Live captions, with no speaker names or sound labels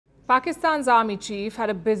Pakistan's army chief had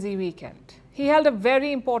a busy weekend. He held a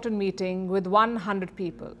very important meeting with 100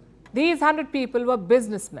 people. These 100 people were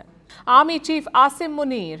businessmen. Army Chief Asim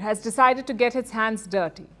Munir has decided to get his hands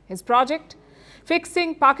dirty. His project?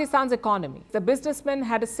 Fixing Pakistan's economy. The businessmen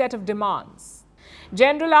had a set of demands.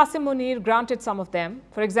 General Asim Munir granted some of them.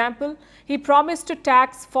 For example, he promised to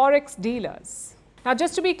tax forex dealers. Now,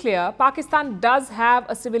 just to be clear, Pakistan does have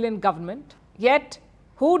a civilian government. Yet,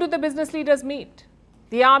 who do the business leaders meet?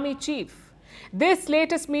 The army chief. This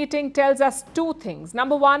latest meeting tells us two things.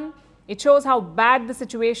 Number one, it shows how bad the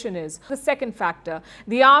situation is. The second factor,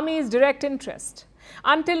 the army's direct interest.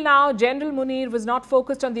 Until now, General Munir was not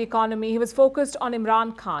focused on the economy, he was focused on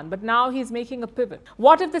Imran Khan, but now he's making a pivot.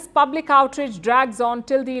 What if this public outrage drags on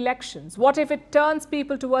till the elections? What if it turns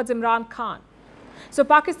people towards Imran Khan? So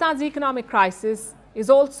Pakistan's economic crisis is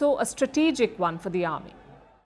also a strategic one for the army.